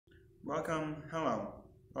Welcome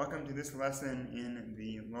to this lesson in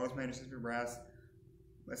the Lowest Maggio System for Brass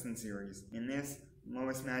lesson series. In this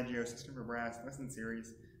Lowest Maggio System for Brass lesson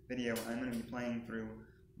series video, I'm going to be playing through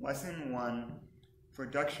Lesson 1,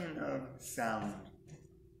 Production of Sound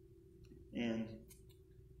and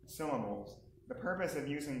Syllables. The purpose of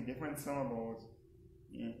using different syllables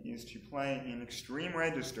is to play in extreme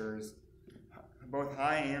registers, both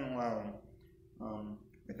high and low,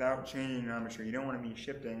 without changing geometry. You don't want to be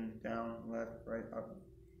shifting down, left, right, up.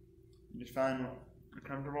 You just find a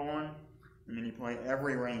comfortable one, and then you play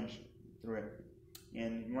every range through it.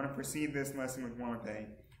 And you want to proceed this lesson with warm-up A,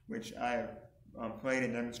 which I have played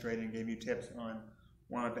and demonstrated and gave you tips on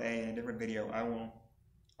warm-up A in a different video. I will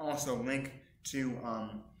also link to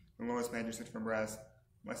the Lowest Maggio System for Brass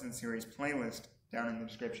lesson series playlist down in the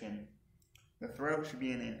description. The throat should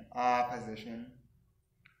be in an ah position.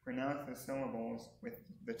 Pronounce the syllables with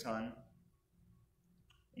the tongue.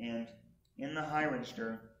 And in the high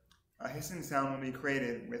register, a hissing sound will be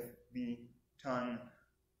created with the tongue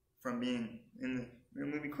from being in the,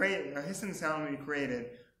 a hissing sound will be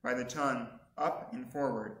created by the tongue up and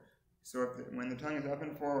forward. So when the tongue is up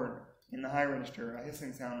and forward in the high register, a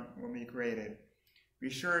hissing sound will be created. Be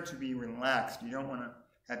sure to be relaxed. You don't want to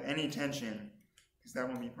have any tension, because that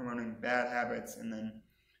will be promoting bad habits, and then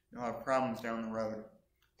you'll have problems down the road.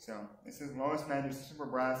 So, this is Lowest Maggio System for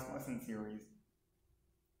Brass lesson series.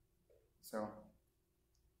 So,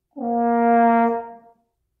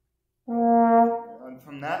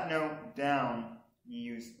 from that note down, you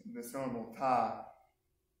use the syllable ta.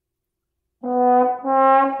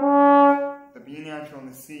 The B natural and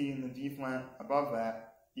the C and the D flat above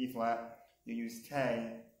that, B flat, you use te.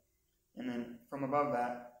 And then from above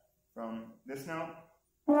that, from this note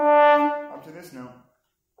up to this note,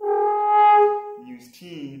 you use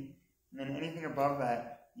T, and then anything above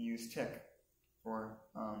that, you use tick for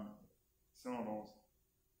syllables.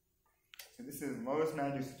 So this is Lowest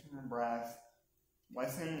Maggio System for Brass,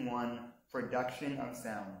 Lesson 1, Production of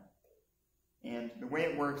Sound. And the way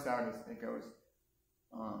it works out is it goes,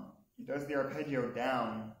 it does the arpeggio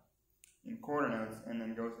down in quarter notes, and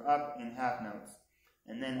then goes up in half notes.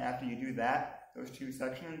 And then after you do that, those two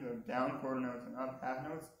sections of down quarter notes and up half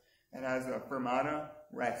notes, it has a fermata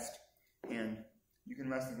rest. And you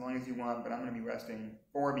can rest as long as you want, but I'm going to be resting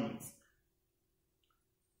 4 beats.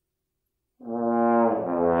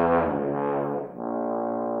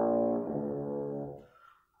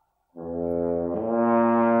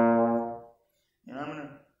 And I'm going to,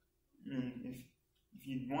 if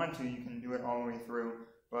you want to, you can do it all the way through,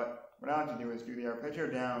 but what I like to do is do the arpeggio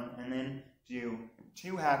down, and then do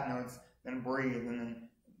 2 half notes, then breathe, and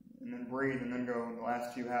then breathe, and then go the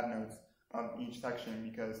last 2 half notes of each section,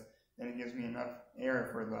 because then it gives me enough air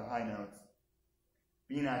for the high notes.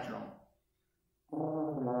 B natural.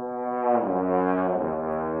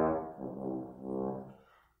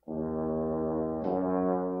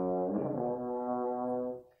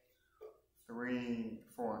 3,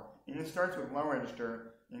 4. And this starts with low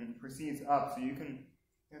register and proceeds up, so you can,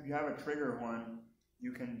 if you have a trigger horn,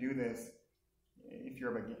 you can do this if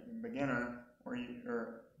you're a beginner, or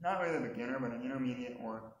not really a beginner, but an intermediate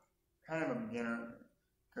or kind of a beginner,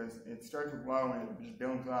 because it starts with low and it just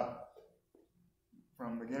builds up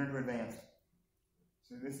from beginner to advanced.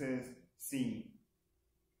 So this is C.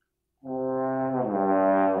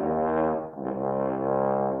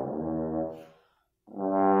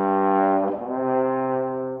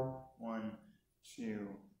 1,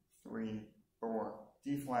 2, 3, 4.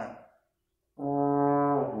 D flat. 2,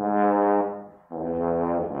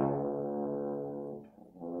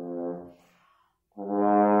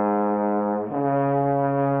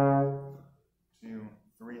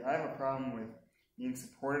 3. I have a problem with being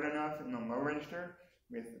supported enough in the low register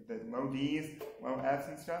with the low D's, low F's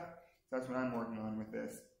and stuff. So that's what I'm working on with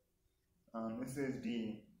this. This is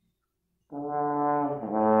D. 2,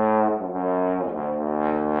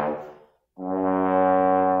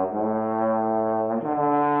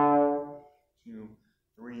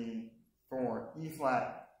 3, 4. E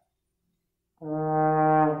flat.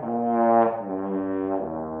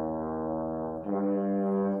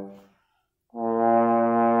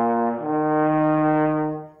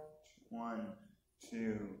 1,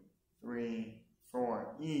 2, 3, 4.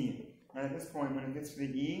 E. And at this point, when it gets to the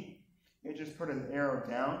E, it just put an arrow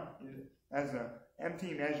down. It has an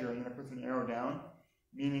empty measure, and then it puts an arrow down,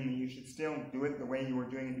 meaning that you should still do it the way you were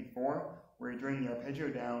doing it before, where you're doing the arpeggio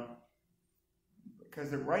down,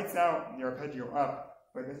 because it writes out the arpeggio up,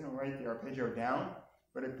 but it doesn't write the arpeggio down,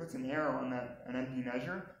 but it puts an arrow on an empty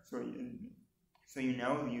measure, so you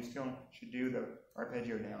know that you still should do the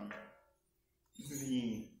arpeggio down. This is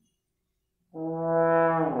E.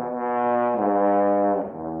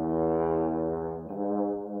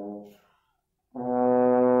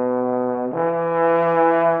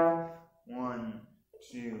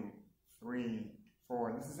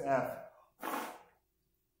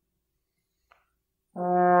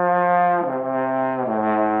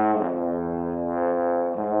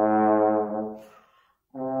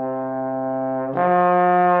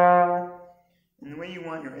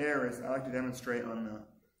 I like to demonstrate on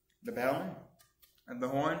the bell of the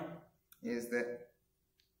horn is that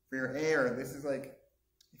for your air, this is like,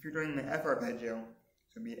 if you're doing the F arpeggio,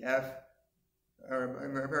 so it'd be F,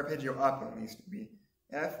 or arpeggio up at least, it'd be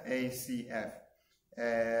F, A, C, F.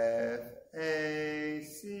 F, A,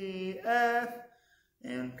 C, F.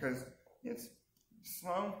 And because it's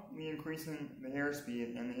slowly increasing the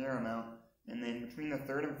airspeed and the air amount, and then between the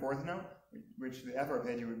third and fourth note, which the F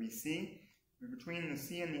arpeggio would be C, between the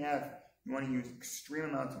C and the F, you want to use extreme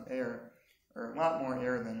amounts of air, or a lot more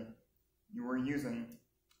air than you were using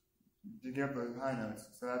to get up those high notes.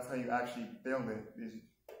 So that's how you actually build it, is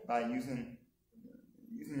by using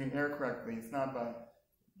your air correctly. It's not by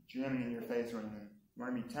jamming in your face or anything. You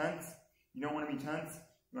want to be tense. You don't want to be tense.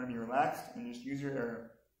 You want to be relaxed and just use your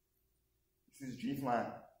air. This is G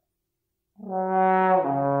flat.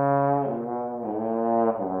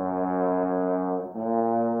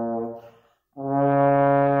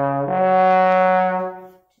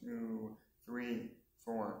 2, 3,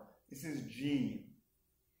 4. This is G.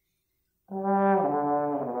 1,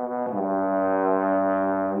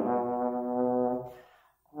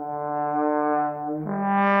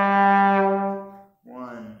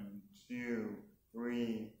 2,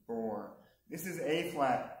 3, 4. This is A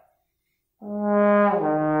flat.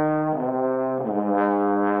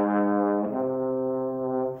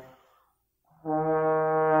 1,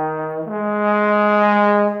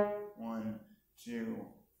 2,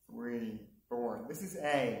 3, 4. This is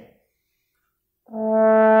A.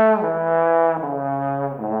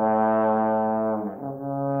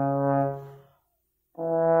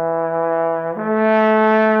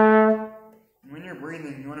 When you're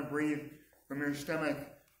breathing, you want to breathe from your stomach,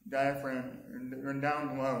 diaphragm, or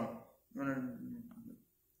down below. You want to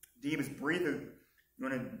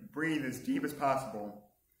breathe as deep as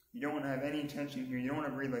possible. You don't want to have any tension here. You don't want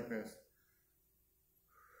to breathe like this.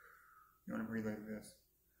 You want to breathe like this.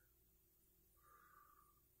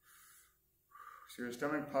 So your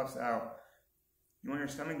stomach puffs out. You want your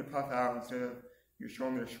stomach to puff out instead of your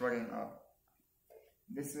shoulders shrugging up.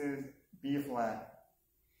 This is B flat.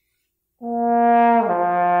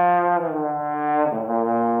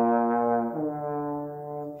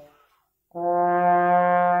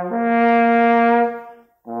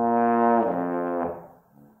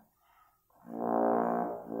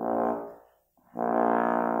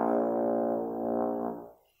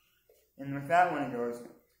 'And with that one it goes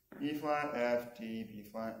B flat, F, D, B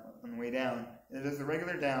flat on the way down. It does the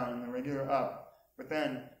regular down and the regular up, but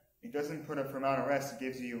then it doesn't put a fermata rest. It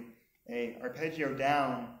gives you a arpeggio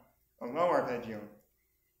down, a low arpeggio.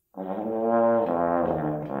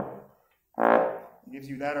 It gives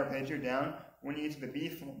you that arpeggio down. When you get to the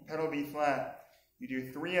pedal B flat, you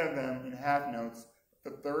do 3 of them in half notes.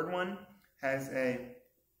 The third one has a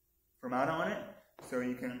fermata on it, so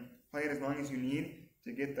you can play it as long as you need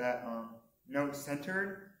to get that note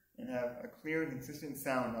centered and have a clear, consistent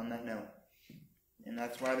sound on that note. And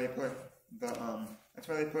that's why they put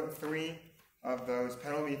 3 of those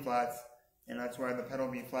pedal B flats, and that's why the pedal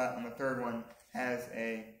B flat on the third one has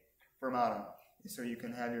a fermata, so you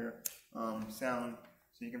can have your sound,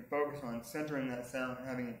 so you can focus on centering that sound and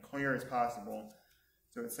having it clear as possible,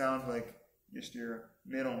 so it sounds like just your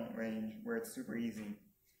middle range where it's super easy.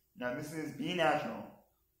 Now this is B natural.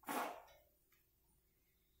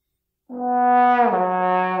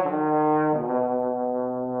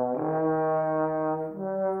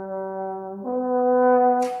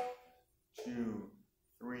 2,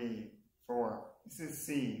 3, 4. This is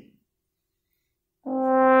C.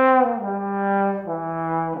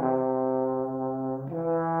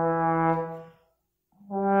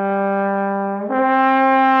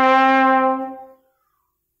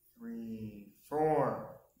 3, 4.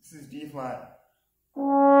 This is D flat.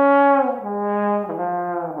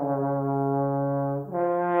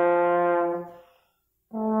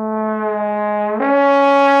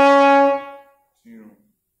 2,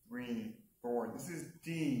 3, 4. This is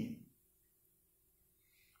D.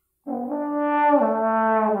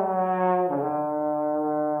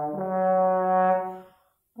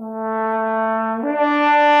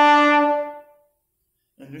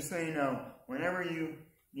 'And just so you know, whenever you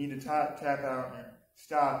need to tap out and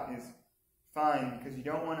stop is fine, because you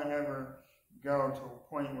don't want to ever go to a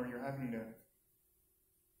point where you're having to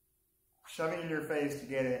shove it in your face to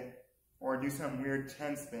get it, or do some weird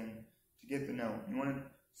tense thing to get the note. You want to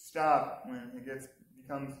stop when it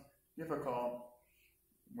becomes difficult,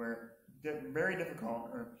 very difficult,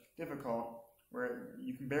 where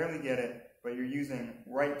you can barely get it, but you're using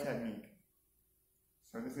right technique.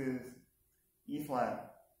 So this is E flat.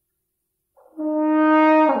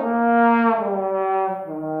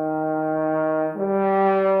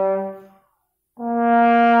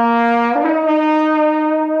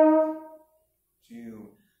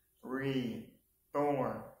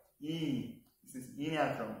 4. E. This is E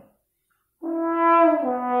natural.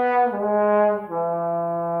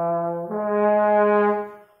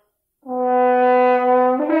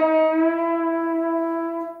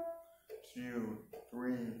 2,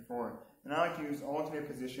 3, 4. And I like to use alternate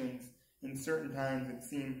positions in certain times that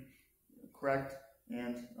seem correct,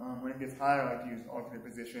 and when it gets higher, I like to use alternate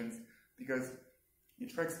positions because it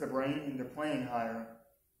tricks the brain into playing higher,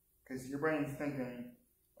 because your brain's thinking,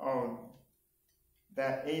 oh,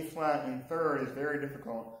 that A flat in third is very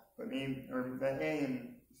difficult, but maybe, or that A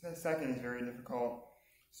in second is very difficult,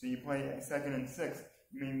 so you play second and sixth.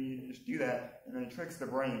 Maybe you just do that, and then it tricks the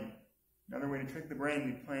brain. Another way to trick the brain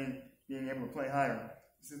would be being able to play higher.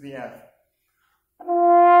 This is the F.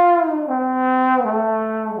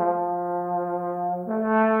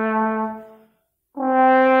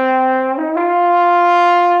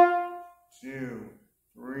 2,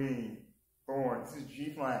 3, 4. This is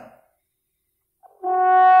G flat.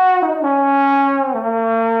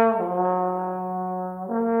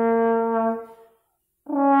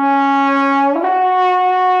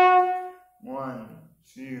 1,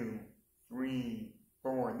 2, 3,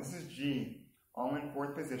 4. This is G. All in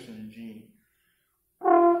fourth position, G.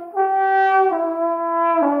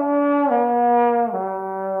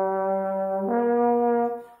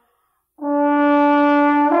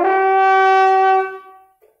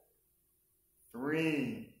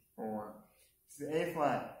 3, 4. This is A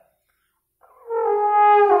flat.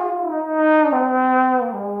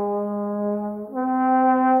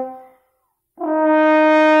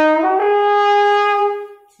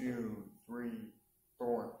 2, 3,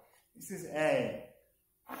 4. This is A.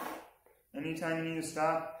 Anytime you need to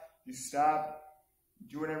stop, you stop,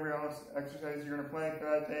 do whatever else exercise you're going to play for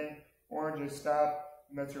that day, or just stop.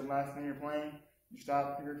 If that's your last thing you're playing, you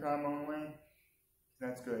stop, put your trombone away.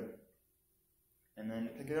 That's good. And then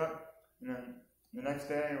pick it up, and then the next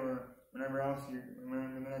day or whenever else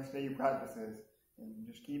whenever the next day you practice is, and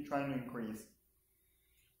just keep trying to increase.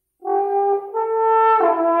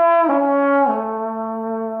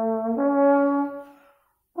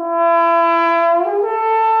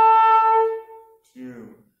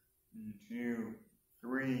 2, 2,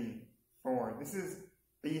 3, 4. This is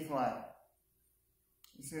B flat.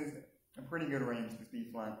 This is a pretty good range, this B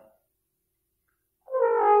flat.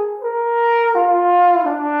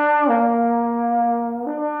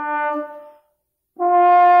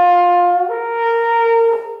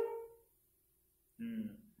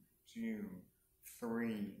 2,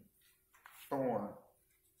 3, 4.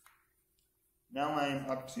 Now I'm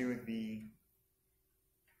up to the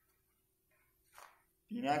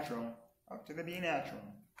B natural, up to the B natural.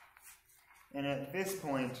 And at this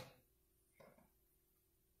point,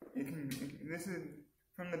 this is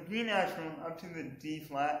from the B natural up to the D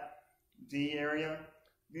flat, D area.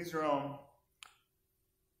 These are all,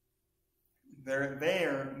 they're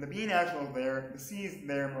there. The B natural is there, the C is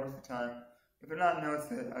there most of the time, but they're not notes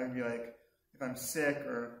that I'd be like, if I'm sick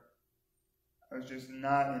or I was just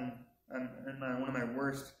not in one of my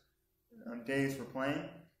worst days for playing,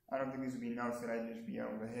 I don't think these would be notes that I'd just be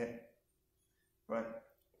able to hit. But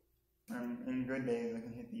in good days, I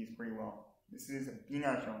can hit these pretty well. This is B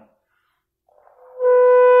natural.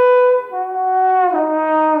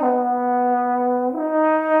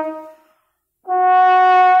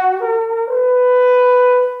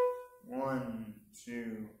 1,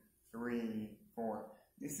 2, 3, 4.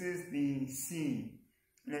 This is the C.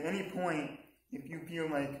 And at any point, if you feel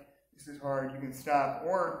like this is hard, you can stop.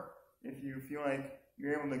 Or if you feel like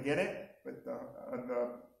you're able to get it, but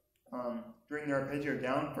bring the arpeggio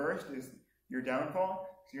down first is your downfall.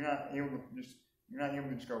 So you're not able to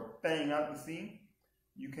just go bang out the C.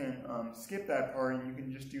 You can skip that part and you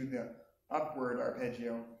can just do the upward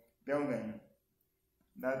arpeggio building.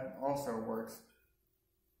 That also works.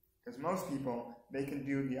 Because most people, they can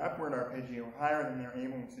do the upward arpeggio higher than they're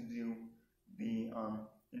able to do the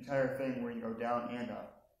entire thing where you go down and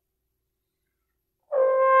up.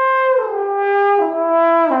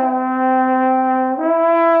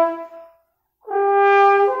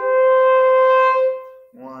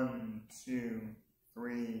 1, 2,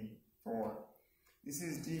 3, 4. This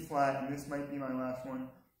is D flat, and this might be my last one.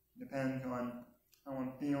 Depends on how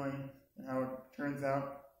I'm feeling and how it turns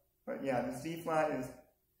out. But yeah, this D flat is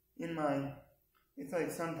in my, it's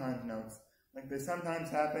like sometimes notes. Like they sometimes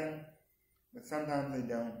happen, but sometimes they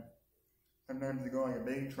don't. Sometimes they go like a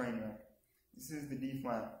big train wreck. This is the D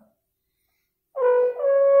flat.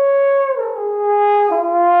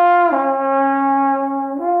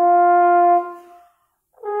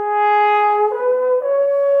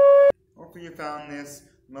 Hopefully you found this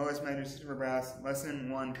lowest Maggio system for brass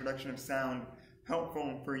lesson 1 production of sound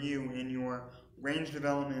helpful for you in your range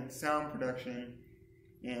development, sound production,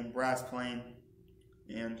 and brass playing.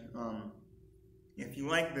 And if you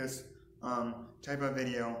like this type of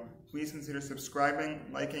video, please consider subscribing,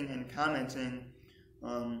 liking, and commenting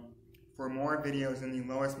for more videos in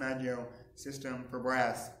the lowest Maggio system for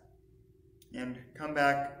brass. And come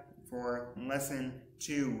back for lesson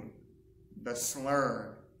 2, the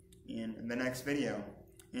slur, in the next video.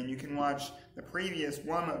 And you can watch the previous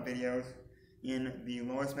warm-up videos in the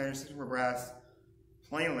lowest Maggio system for brass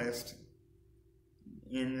playlist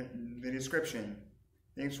in the description.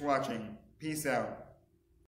 Thanks for watching. Peace out.